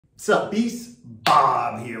What's up, Beasts?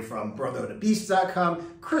 Bob here from Brotherhood of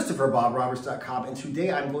Beasts.com, ChristopherBobRoberts.com, and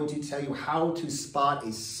today I'm going to tell you how to spot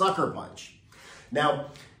a sucker punch.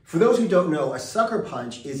 Now, for those who don't know, a sucker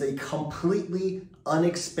punch is a completely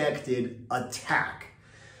unexpected attack.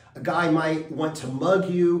 A guy might want to mug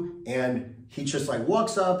you, and he just like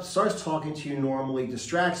walks up, starts talking to you normally,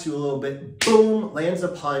 distracts you a little bit, boom, lands a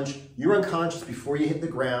punch, you're unconscious before you hit the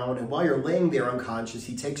ground, and while you're laying there unconscious,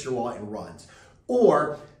 he takes your wallet and runs.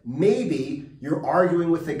 Or maybe you're arguing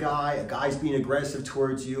with a guy's being aggressive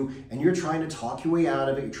towards you, and you're trying to talk your way out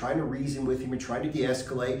of it, you're trying to reason with him, you're trying to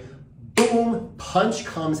de-escalate, boom, punch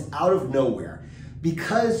comes out of nowhere.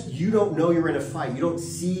 Because you don't know you're in a fight, you don't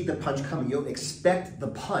see the punch coming, you don't expect the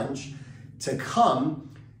punch to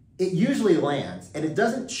come, it usually lands. And it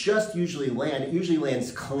doesn't just usually land, it usually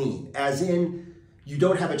lands clean. As in, you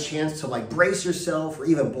don't have a chance to like brace yourself or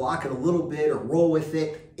even block it a little bit or roll with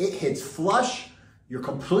it. It hits flush, you're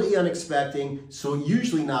completely unexpected, so it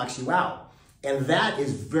usually knocks you out. And that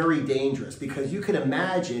is very dangerous because you can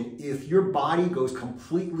imagine if your body goes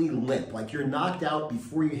completely limp, like you're knocked out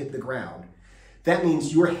before you hit the ground, that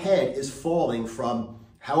means your head is falling from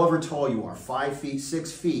however tall you are, 5 feet, 6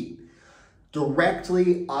 feet,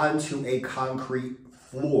 directly onto a concrete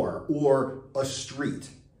floor or a street.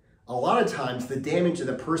 A lot of times the damage that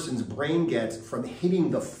a person's brain gets from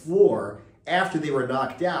hitting the floor after they were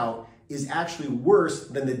knocked out is actually worse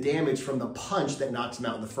than the damage from the punch that knocks them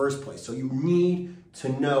out in the first place. So you need to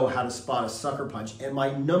know how to spot a sucker punch. And my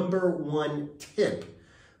 #1 tip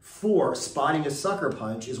for spotting a sucker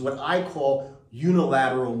punch is what I call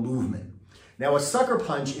unilateral movement. Now, a sucker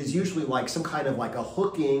punch is usually like some kind of like a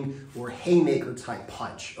hooking or haymaker type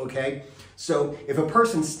punch, okay? So if a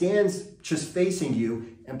person stands just facing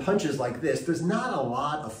you and punches like this, there's not a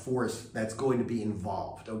lot of force that's going to be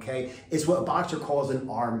involved, okay? It's what a boxer calls an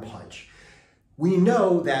arm punch. We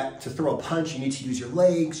know that to throw a punch, you need to use your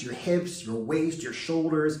legs, your hips, your waist, your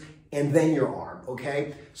shoulders, and then your arm,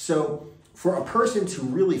 okay? So for a person to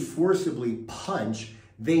really forcibly punch,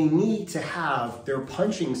 they need to have their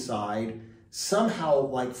punching side somehow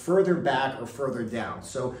like further back or further down.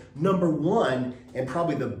 So #1, and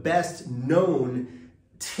probably the best known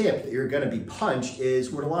tip that you're gonna be punched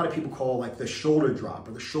is what a lot of people call like the shoulder drop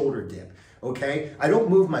or the shoulder dip, okay? I don't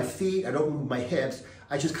move my feet, I don't move my hips,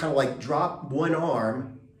 I just kind of like drop one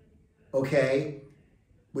arm, okay?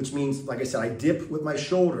 Which means, like I said, I dip with my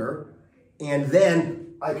shoulder, and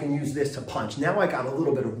then I can use this to punch. Now I got a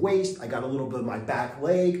little bit of waist, I got a little bit of my back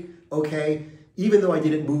leg, okay? Even though I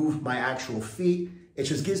didn't move my actual feet, it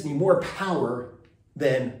just gives me more power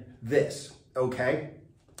than this, okay?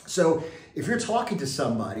 So if you're talking to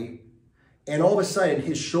somebody and all of a sudden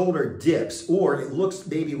his shoulder dips, or it looks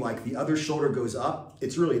maybe like the other shoulder goes up,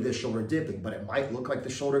 it's really this shoulder dipping, but it might look like the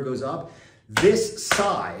shoulder goes up, this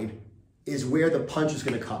side is where the punch is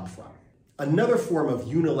gonna come from. Another form of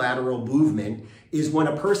unilateral movement is when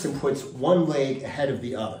a person puts one leg ahead of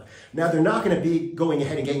the other. Now, they're not going to be going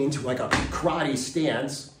ahead and getting into like a karate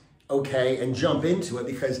stance, okay, and jump into it,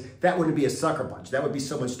 because that wouldn't be a sucker punch. That would be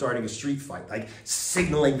someone starting a street fight, like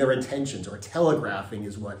signaling their intentions, or telegraphing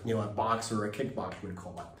is what, you know, a boxer or a kickboxer would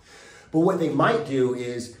call it. But what they might do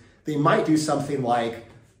is they might do something like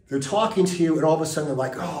they're talking to you and all of a sudden they're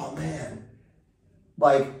like, oh man,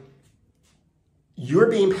 like, you're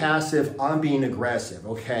being passive, I'm being aggressive,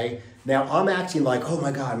 okay? Now I'm acting like, oh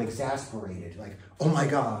my God, I'm exasperated. Like, oh my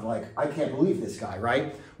God, like, I can't believe this guy,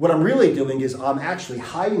 right? What I'm really doing is I'm actually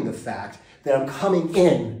hiding the fact that I'm coming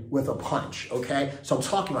in with a punch, okay? So I'm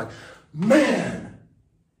talking like, man,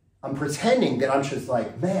 I'm pretending that I'm just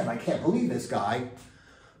like, man, I can't believe this guy.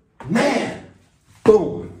 Man,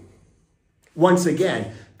 boom. Once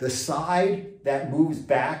again, the side that moves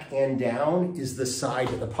back and down is the side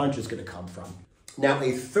that the punch is gonna come from. Now,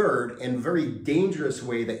 a third and very dangerous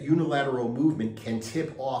way that unilateral movement can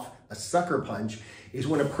tip off a sucker punch is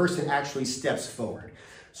when a person actually steps forward.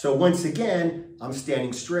 So once again, I'm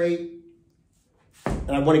standing straight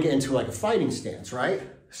and I want to get into like a fighting stance, right?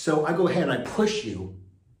 So I go ahead and I push you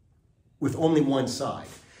with only one side.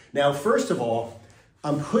 Now, first of all,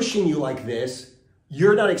 I'm pushing you like this.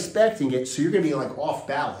 You're not expecting it, so you're gonna be like off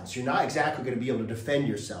balance. You're not exactly gonna be able to defend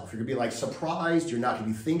yourself. You're gonna be like surprised. You're not gonna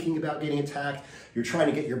be thinking about getting attacked. You're trying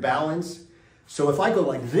to get your balance. So if I go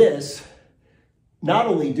like this, not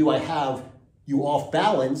only do I have you off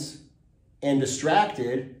balance and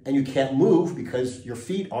distracted and you can't move because your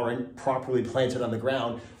feet aren't properly planted on the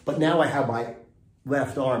ground, but now I have my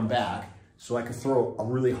left arm back so I can throw a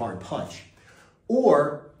really hard punch.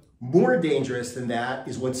 Or more dangerous than that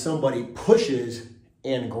is when somebody pushes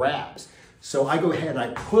and grabs. So I go ahead and I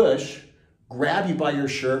push, grab you by your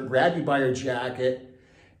shirt, grab you by your jacket,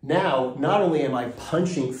 Now, not only am I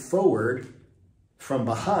punching forward from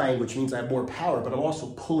behind, which means I have more power, but I'm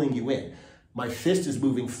also pulling you in. My fist is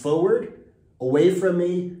moving forward, away from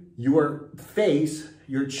me. Your face,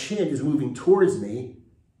 your chin is moving towards me,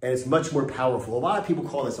 and it's much more powerful. A lot of people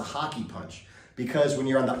call this a hockey punch because when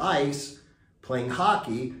you're on the ice playing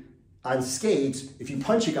hockey, on skates, if you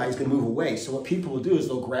punch a guy, he's gonna move away. So what people will do is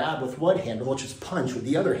they'll grab with one hand or they'll just punch with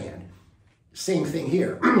the other hand. Same thing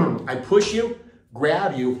here. I push you,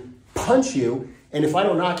 grab you, punch you, and if I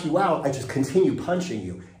don't knock you out, I just continue punching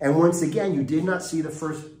you. And once again, you did not see the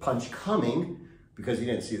first punch coming because you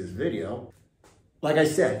didn't see this video. Like I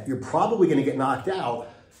said, you're probably gonna get knocked out,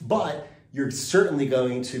 but you're certainly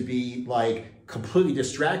going to be like completely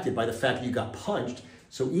distracted by the fact that you got punched.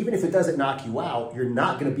 So even if it doesn't knock you out, you're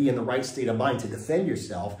not gonna be in the right state of mind to defend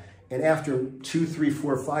yourself. And after 2, 3,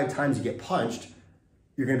 4, 5 times you get punched,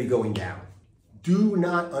 you're gonna be going down. Do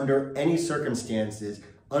not, under any circumstances,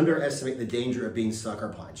 underestimate the danger of being sucker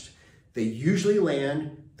punched. They usually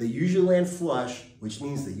land flush, which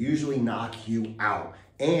means they usually knock you out.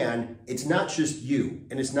 And it's not just you,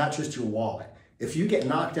 and it's not just your wallet. If you get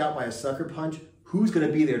knocked out by a sucker punch, who's gonna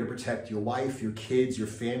be there to protect your wife, your kids, your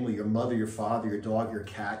family, your mother, your father, your dog, your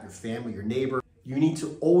cat, your family, your neighbor? You need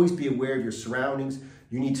to always be aware of your surroundings.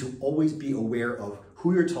 You need to always be aware of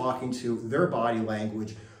who you're talking to, their body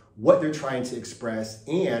language, what they're trying to express,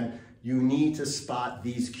 and you need to spot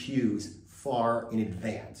these cues far in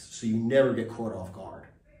advance so you never get caught off guard.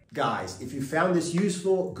 Guys, if you found this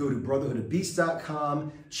useful, go to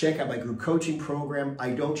brotherhoodofbeasts.com, check out my group coaching program. I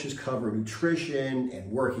don't just cover nutrition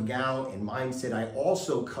and working out and mindset. I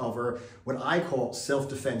also cover what I call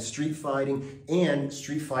self-defense street fighting and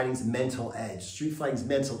street fighting's mental edge. Street fighting's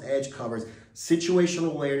mental edge covers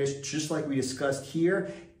situational awareness, just like we discussed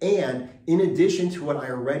here. And in addition to what I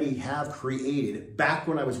already have created, back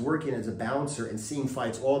when I was working as a bouncer and seeing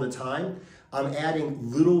fights all the time, I'm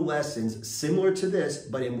adding little lessons similar to this,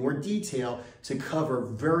 but in more detail to cover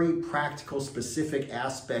very practical, specific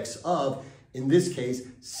aspects of, in this case,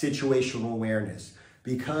 situational awareness.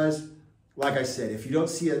 Because, like I said, if you don't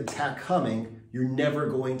see an attack coming, you're never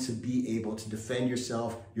going to be able to defend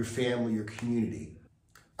yourself, your family, your community.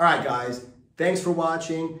 All right, guys, thanks for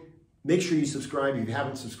watching. Make sure you subscribe if you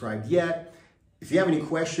haven't subscribed yet. If you have any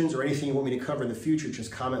questions or anything you want me to cover in the future,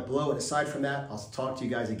 just comment below. And aside from that, I'll talk to you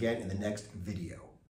guys again in the next video.